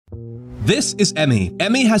This is Emmie.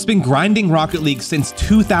 Emmie has been grinding Rocket League since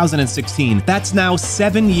 2016. That's now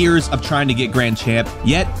 7 years of trying to get Grand Champ,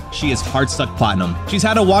 yet she is hard stuck Platinum. She's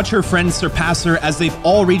had to watch her friends surpass her as they've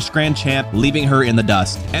all reached Grand Champ, leaving her in the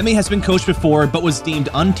dust. Emmie has been coached before, but was deemed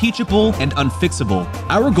unteachable and unfixable.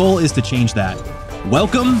 Our goal is to change that.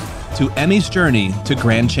 Welcome to Emmie's journey to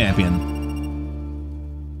Grand Champion.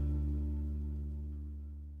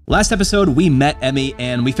 Last episode, we met Emmie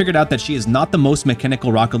and we figured out that she is not the most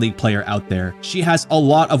mechanical Rocket League player out there. She has a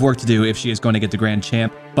lot of work to do if she is going to get to Grand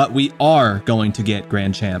Champ, but we are going to get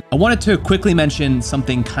Grand Champ. I wanted to quickly mention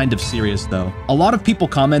something kind of serious though. A lot of people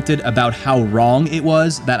commented about how wrong it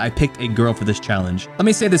was that I picked a girl for this challenge. Let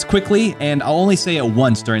me say this quickly, and I'll only say it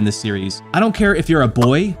once during this series. I don't care if you're a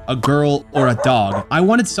boy, a girl, or a dog. I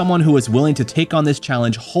wanted someone who was willing to take on this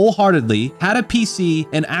challenge wholeheartedly, had a PC,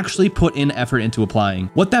 and actually put in effort into applying.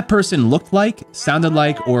 What that person looked like, sounded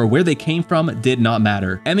like, or where they came from did not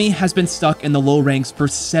matter. Emmie has been stuck in the low ranks for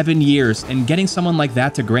 7 years, and getting someone like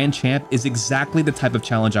that to Grand Champ is exactly the type of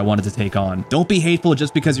challenge I wanted to take on. Don't be hateful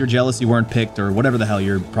just because you're jealous you weren't picked or whatever the hell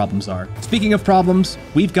your problems are. Speaking of problems,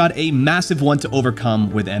 we've got a massive one to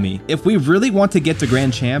overcome with Emmie. If we really want to get to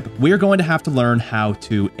Grand Champ, we're going to have to learn how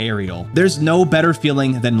to aerial. There's no better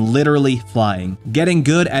feeling than literally flying. Getting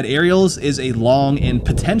good at aerials is a long and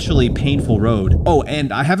potentially painful road. Oh,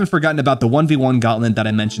 and I haven't forgotten about the 1v1 gauntlet that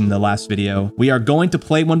I mentioned in the last video. We are going to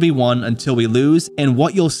play 1v1 until we lose, and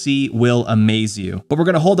what you'll see will amaze you. But we're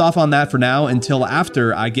going to hold off on that for now until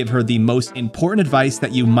after I give her the most important advice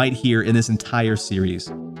that you might hear in this entire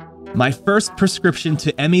series. My first prescription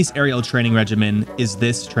to Emmie's aerial training regimen is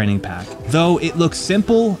this training pack. Though it looks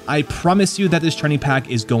simple, I promise you that this training pack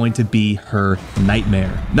is going to be her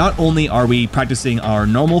nightmare. Not only are we practicing our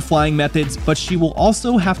normal flying methods, but she will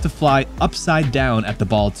also have to fly upside down at the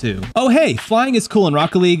ball too. Oh hey, flying is cool in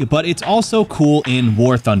Rocket League, but it's also cool in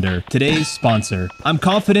War Thunder, today's sponsor. I'm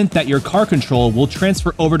confident that your car control will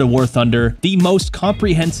transfer over to War Thunder, the most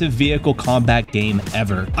comprehensive vehicle combat game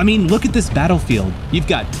ever. I mean, look at this battlefield. You've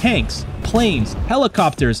got tanks, planes,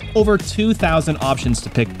 helicopters, over 2,000 options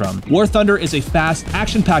to pick from. War Thunder is a fast,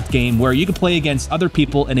 action-packed game where you can play against other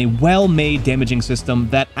people in a well-made damaging system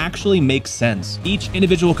that actually makes sense. Each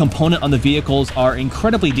individual component on the vehicles are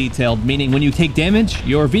incredibly detailed, meaning when you take damage,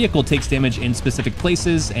 your vehicle takes damage in specific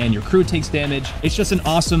places and your crew takes damage. It's just an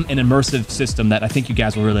awesome and immersive system that I think you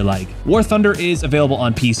guys will really like. War Thunder is available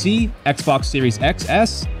on PC, Xbox Series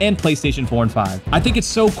XS, and PlayStation 4 and 5. I think it's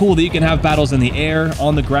so cool that you can have battles in the air,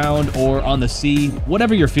 on the ground, or on the sea,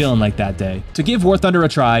 whatever you're feeling like that day. To give War Thunder a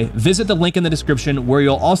try, visit the link in the description where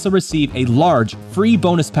you'll also receive a large free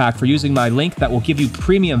bonus pack for using my link that will give you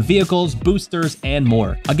premium vehicles, boosters, and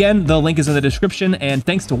more. Again, the link is in the description, and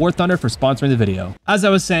thanks to War Thunder for sponsoring the video. As I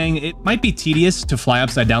was saying, it might be tedious to fly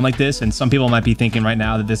upside down like this, and some people might be thinking right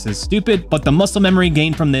now that this is stupid, but the muscle memory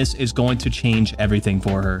gained from this is going to change everything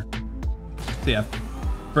for her. So yeah,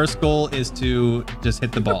 first goal is to just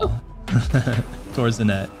hit the ball. Towards the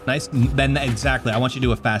net. Nice. Then exactly. I want you to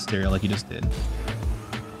do a fast aerial like you just did.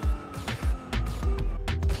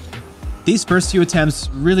 These first few attempts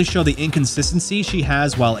really show the inconsistency she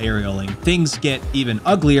has while aerialing. Things get even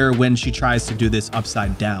uglier when she tries to do this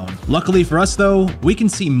upside down. Luckily for us though, we can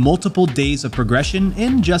see multiple days of progression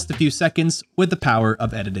in just a few seconds with the power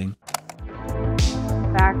of editing.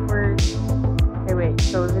 Backwards. Okay, wait.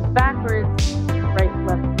 So if it's backwards, right,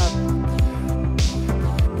 left, up.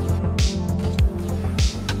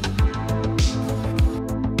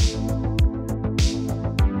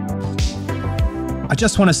 I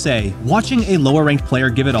just want to say, watching a lower ranked player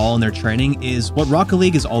give it all in their training is what Rocket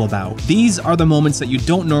League is all about. These are the moments that you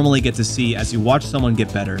don't normally get to see as you watch someone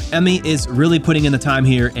get better. Emmie is really putting in the time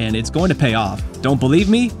here, and it's going to pay off. Don't believe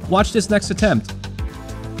me? Watch this next attempt.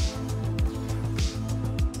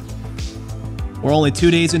 We're only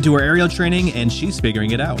 2 days into her aerial training, and she's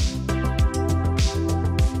figuring it out.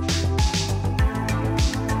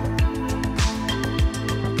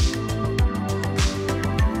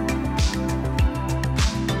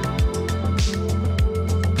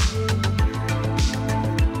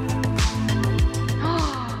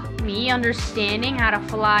 Understanding how to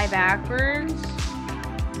fly backwards.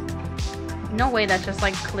 No way that just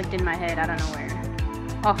like clicked in my head out of nowhere.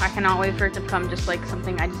 Oh, I cannot wait for it to become just like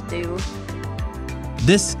something I just do.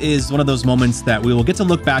 This is one of those moments that we will get to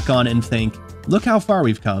look back on and think, look how far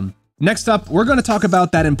we've come. Next up, we're going to talk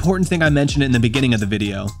about that important thing I mentioned in the beginning of the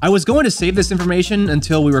video. I was going to save this information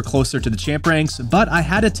until we were closer to the champ ranks, but I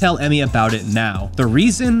had to tell Emmie about it now. The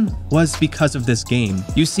reason was because of this game.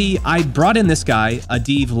 You see, I brought in this guy,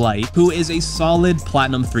 Adiv Light, who is a solid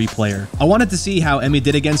Platinum 3 player. I wanted to see how Emmie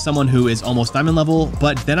did against someone who is almost Diamond level,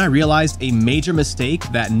 but then I realized a major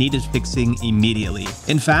mistake that needed fixing immediately.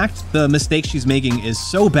 In fact, the mistake she's making is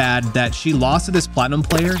so bad that she lost to this Platinum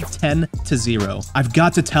player 10-0. I've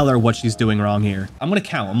got to tell her what she's doing wrong here. I'm gonna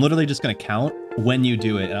count. I'm literally just gonna count when you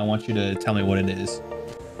do it, and I want you to tell me what it is.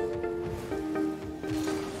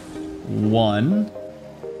 1,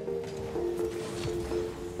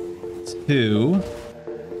 2.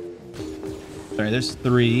 Sorry, there's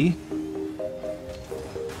 3,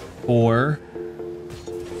 4,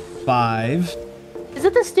 5. Is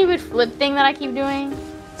it the stupid flip thing that I keep doing?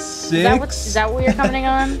 6. Is that what you're commenting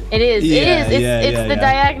on? It is. Yeah, it is. It's the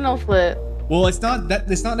diagonal flip. Well, it's not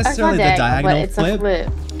necessarily the diagonal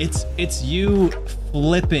flip. It's you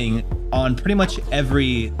flipping on pretty much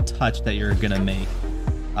every touch that you're gonna make.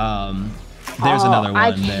 There's another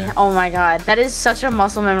one there. Oh my god, that is such a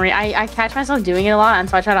muscle memory. I catch myself doing it a lot, and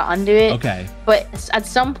so I try to undo it. Okay. But at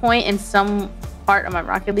some point in some part of my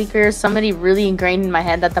Rocket League career, somebody really ingrained in my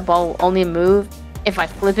head that the ball will only move if I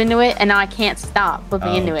flip into it, and now I can't stop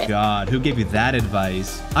flipping into it. Oh god, who gave you that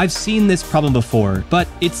advice? I've seen this problem before, but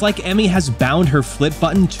it's like Emmie has bound her flip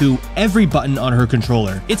button to every button on her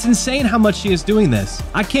controller. It's insane how much she is doing this.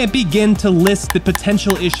 I can't begin to list the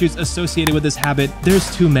potential issues associated with this habit.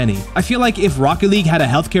 There's too many. I feel like if Rocket League had a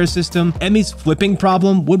healthcare system, Emmie's flipping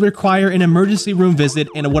problem would require an emergency room visit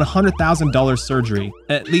and a $100,000 surgery,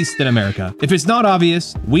 at least in America. If it's not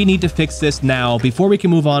obvious, we need to fix this now before we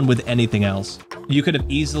can move on with anything else. You could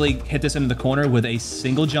have easily hit this into the corner with a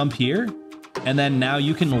single jump here, and then now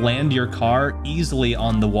you can land your car easily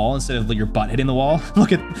on the wall instead of your butt hitting the wall.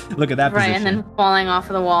 Look at that position. Right, and then falling off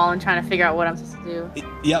of the wall and trying to figure out what I'm supposed to do.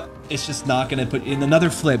 Yep, it's just not gonna put in another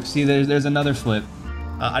flip. See, there's another flip.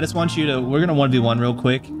 I just want you to, we're gonna 1v1 real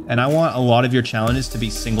quick, and I want a lot of your challenges to be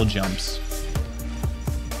single jumps.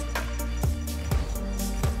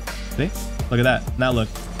 See? Look at that. Now look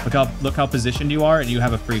how positioned you are, and you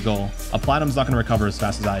have a free goal. A Platinum's not gonna recover as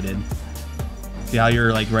fast as I did. See how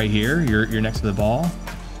you're like right here? You're next to the ball.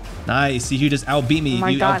 Nice. See, you just outbeat me.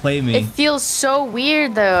 You outplayed me. It feels so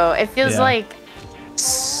weird though. It feels like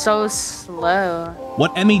so slow.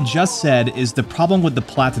 What Emmie just said is the problem with the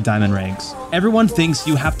Plat to Diamond ranks. Everyone thinks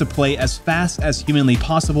you have to play as fast as humanly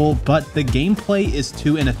possible, but the gameplay is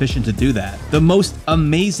too inefficient to do that. The most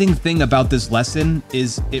amazing thing about this lesson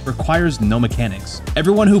is it requires no mechanics.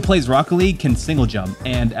 Everyone who plays Rocket League can single jump,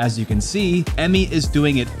 and as you can see, Emmie is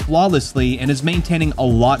doing it flawlessly and is maintaining a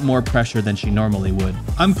lot more pressure than she normally would.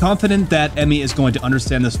 I'm confident that Emmie is going to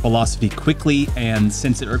understand this philosophy quickly, and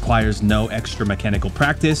since it requires no extra mechanical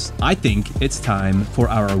practice, I think it's time for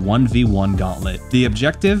our 1v1 gauntlet. The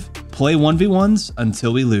objective? Play 1v1s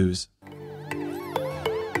until we lose.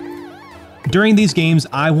 During these games,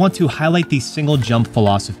 I want to highlight the single jump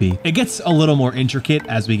philosophy. It gets a little more intricate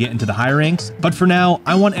as we get into the higher ranks, but for now,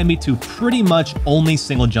 I want Emmie to pretty much only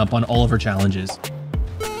single jump on all of her challenges.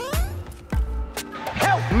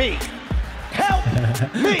 Help me! Help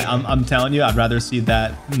me! I'm telling you, I'd rather see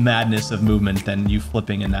that madness of movement than you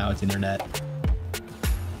flipping and now it's in your net.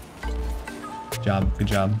 Good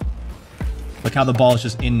job. Look how the ball is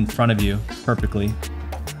just in front of you perfectly.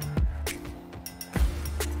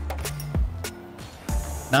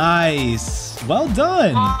 Nice. Well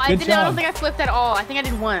done. I don't think I flipped at all. I think I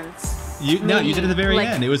did once. No, you did at the very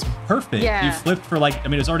end. It was perfect. Yeah. You flipped for like, I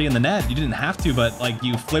mean, it was already in the net. You didn't have to, but like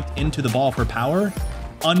you flipped into the ball for power.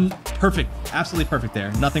 Perfect. Absolutely perfect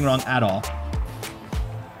there. Nothing wrong at all.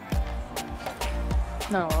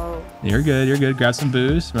 No. You're good. You're good. Grab some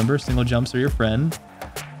boost. Remember, single jumps are your friend.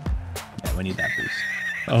 Yeah, we need that boost.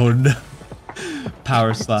 Oh no.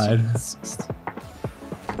 Power slide.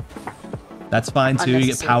 That's fine too. You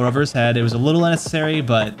get power over his head. It was a little unnecessary,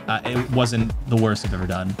 but it wasn't the worst I've ever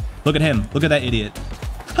done. Look at him. Look at that idiot.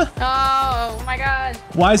 Oh my god.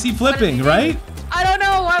 Why is he flipping, right? I don't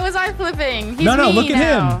know. Why was I flipping? He's no, look at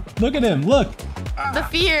him. Look at him. Look. The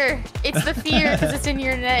fear. It's the fear because it's in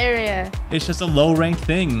your net area. It's just a low ranked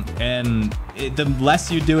thing, and the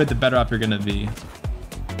less you do it, the better off you're gonna be.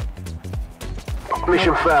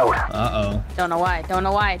 Mission failed. Uh-oh. Don't know why.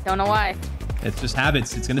 It's just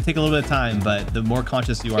habits. It's gonna take a little bit of time, but the more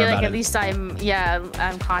conscious you are about it. At least I'm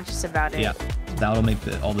conscious about it. Yeah, that'll make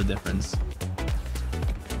all the difference.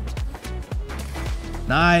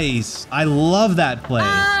 Nice. I love that play.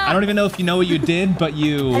 I don't even know if you know what you did, but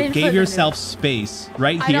you gave yourself space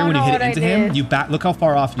right here when you hit it into him. You back. Look how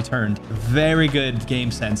far off you turned. Very good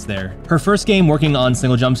game sense there. Her first game working on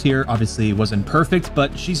single jumps here obviously wasn't perfect,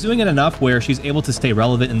 but she's doing it enough where she's able to stay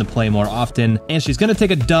relevant in the play more often, and she's going to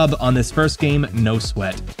take a dub on this first game, no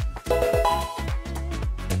sweat.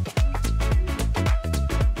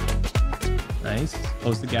 Nice.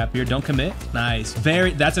 Close the gap here. Don't commit. Nice.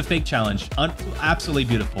 That's a fake challenge. Absolutely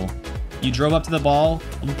beautiful. You drove up to the ball.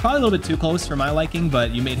 Probably a little bit too close for my liking, but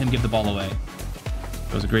you made him give the ball away.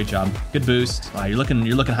 That was a great job. Good boost. You're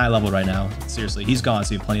looking high level right now. Seriously, he's gone,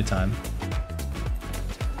 so you have plenty of time.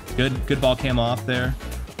 Good ball cam off there.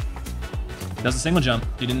 Does a single jump.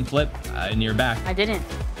 You didn't flip in your back. I didn't.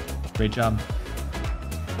 Great job.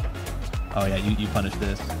 Oh yeah, you punished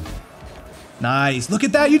this. Nice. Look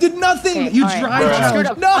at that. You did nothing. Okay, You right. drive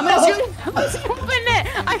challenge. No. I'm gonna score open net.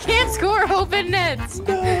 I can't score open nets.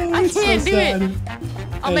 No, I can't do it.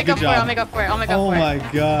 I'll make up for it. I'll make up for it. I'll make up for it. Oh my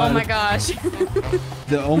god. Oh my gosh.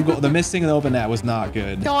 The own goal, the missing of the open net was not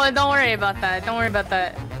good. Don't worry about that. Don't worry about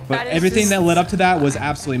that. But everything that led up to that was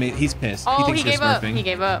absolutely amazing. He's pissed. Oh, he gave up. smurfing. He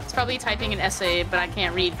gave up. It's probably typing an essay, but I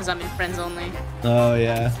can't read because I'm in friends only. Oh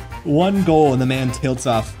yeah. One goal and the man tilts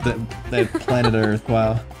off the planet Earth.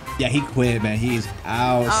 Wow. Yeah, he quit, man. He's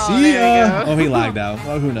out. Oh, See there ya. you go. Oh, he lagged out.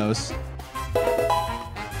 Oh, who knows?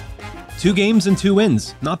 2 games and 2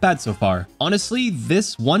 wins. Not bad so far. Honestly,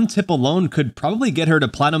 this one tip alone could probably get her to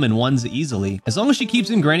platinum in ones easily. As long as she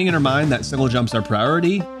keeps ingraining in her mind that single jumps are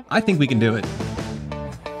priority, I think we can do it.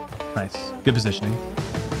 Nice. Good positioning.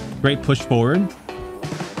 Great push forward.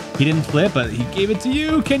 He didn't flip, but he gave it to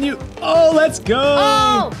you. Can you? Oh, let's go.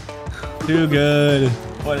 Oh! Too good.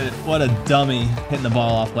 What a dummy hitting the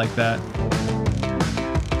ball off like that.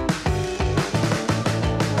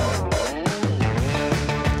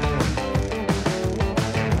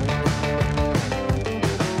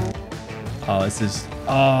 Oh, this is...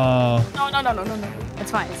 Oh. No.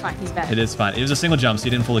 It's fine. It's fine. He's back. It is fine. It was a single jump, so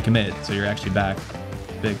you didn't fully commit, so you're actually back.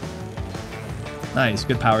 Big. Nice.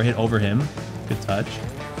 Good power hit over him. Good touch.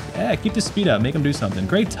 Yeah, keep the speed up. Make him do something.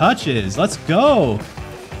 Great touches. Let's go.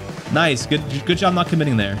 Nice. Good job not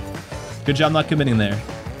committing there. Good job not committing there.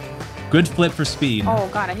 Good flip for speed. Oh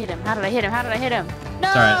god, I hit him. How did I hit him? How did I hit him? No!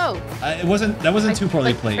 It's all right. That wasn't too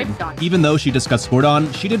poorly played. on. Even though she just got scored on,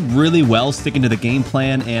 she did really well sticking to the game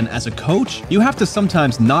plan, and as a coach, you have to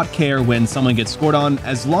sometimes not care when someone gets scored on,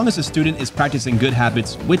 as long as a student is practicing good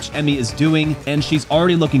habits, which Emmie is doing, and she's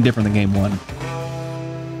already looking different than game 1.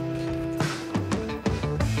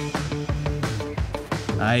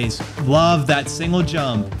 Nice. Love that single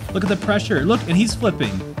jump. Look at the pressure. Look, and he's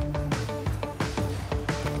flipping.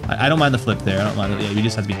 I don't mind the flip there. I don't mind it. Yeah, you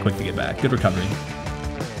just have to be quick to get back. Good recovery.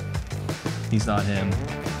 He's not him.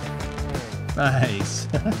 Nice.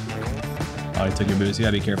 Oh, he took your boost. You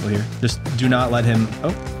gotta be careful here. Just do not let him...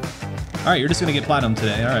 Oh. All right, you're just gonna get platinum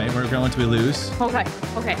today. All right, we're going to lose. Okay.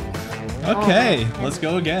 Okay, let's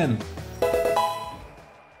go again.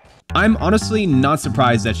 I'm honestly not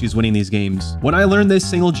surprised that she's winning these games. When I learned this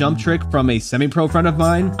single jump trick from a semi-pro friend of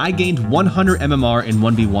mine, I gained 100 MMR in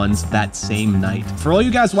 1v1s that same night. For all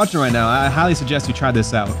you guys watching right now, I highly suggest you try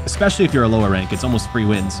this out, especially if you're a lower rank. It's almost free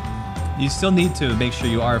wins. You still need to make sure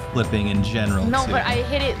you are flipping in general. No, too. but I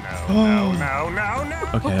hit it. No.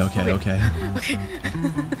 Okay.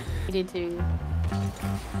 I did too.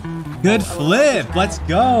 Good flip. Let's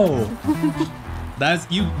go.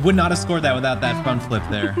 You would not have scored that without that front flip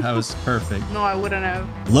there. That was perfect. No, I wouldn't have.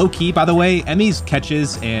 Low key, by the way, Emmie's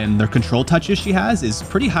catches and their control touches she has is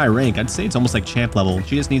pretty high rank. I'd say it's almost like champ level.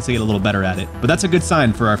 She just needs to get a little better at it. But that's a good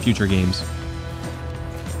sign for our future games.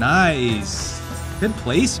 Nice. Good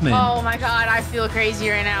placement. Oh my god, I feel crazy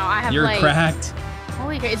right now. I have You're cracked.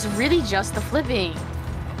 Holy crap, it's really just the flipping.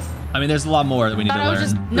 I mean, there's a lot more that we need to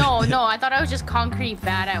learn. No, I thought I was just concrete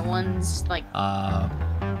bad at ones. Like. Oh,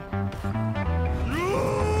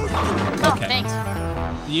 okay. Thanks.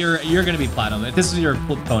 You're gonna be platinum. If this is your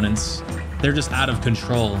opponents, they're just out of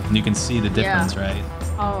control, and you can see the difference, right?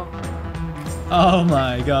 Oh. Oh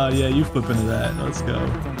my god, yeah, you flip into that. Let's go.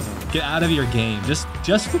 Get out of your game. Just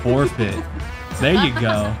forfeit. There you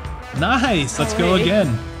go. Nice. Let's go again.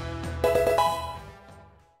 All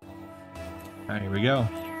right, here we go.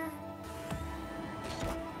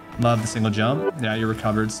 Love the single jump. Yeah, you're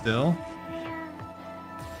recovered still.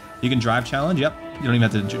 You can drive challenge. Yep. You don't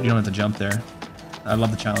have to jump there. I love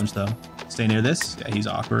the challenge though. Stay near this. Yeah, he's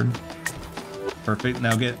awkward. Perfect.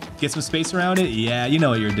 Now get some space around it. Yeah, you know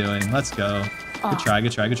what you're doing. Let's go. Good try.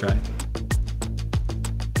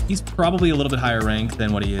 He's probably a little bit higher rank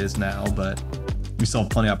than what he is now, but we still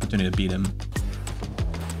have plenty of opportunity to beat him.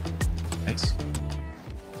 Nice.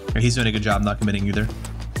 He's doing a good job not committing either.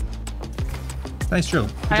 Nice drill.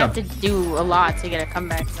 Good I job. have to do a lot to get a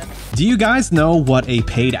comeback. So. Do you guys know what a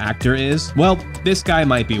paid actor is? Well, this guy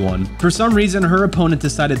might be one. For some reason, her opponent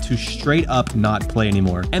decided to straight up not play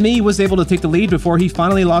anymore. Emmie was able to take the lead before he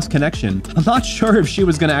finally lost connection. I'm not sure if she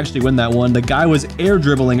was going to actually win that one. The guy was air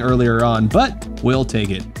dribbling earlier on, but we'll take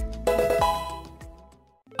it.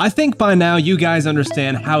 I think by now you guys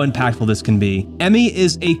understand how impactful this can be. Emmie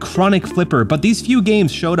is a chronic flipper, but these few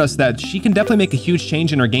games showed us that she can definitely make a huge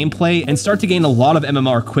change in her gameplay and start to gain a lot of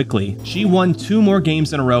MMR quickly. She won 2 more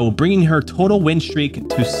games in a row, bringing her total win streak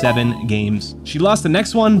to 7 games. She lost the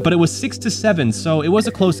next one, but it was 6-7, so it was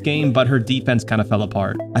a close game, but her defense kind of fell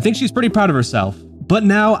apart. I think she's pretty proud of herself. But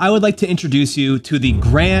now I would like to introduce you to the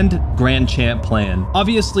Grand Champ plan.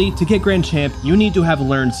 Obviously, to get Grand Champ, you need to have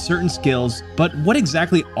learned certain skills, but what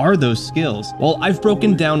exactly are those skills? Well, I've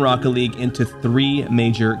broken down Rocket League into 3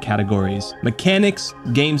 major categories: mechanics,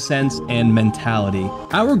 game sense, and mentality.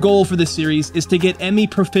 Our goal for this series is to get Emmie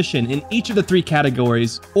proficient in each of the 3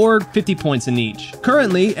 categories, or 50 points in each.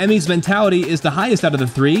 Currently, Emmie's mentality is the highest out of the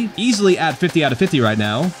 3, easily at 50 out of 50 right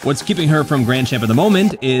now. What's keeping her from Grand Champ at the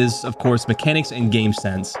moment is, of course, mechanics and game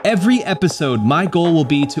sense. Every episode, my goal will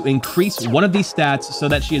be to increase one of these stats so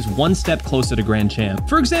that she is 1 step closer to Grand Champ.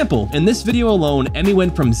 For example, in this video alone, Emmie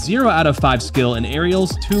went from 0 out of 5 skill in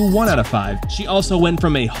aerials to 1 out of 5. She also went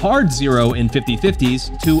from a hard 0 in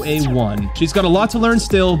 50-50s to a 1. She's got a lot to learn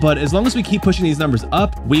still, but as long as we keep pushing these numbers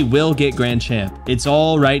up, we will get Grand Champ. It's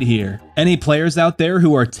all right here. Any players out there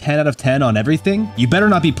who are 10 out of 10 on everything? You better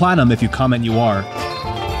not be platinum if you comment you are.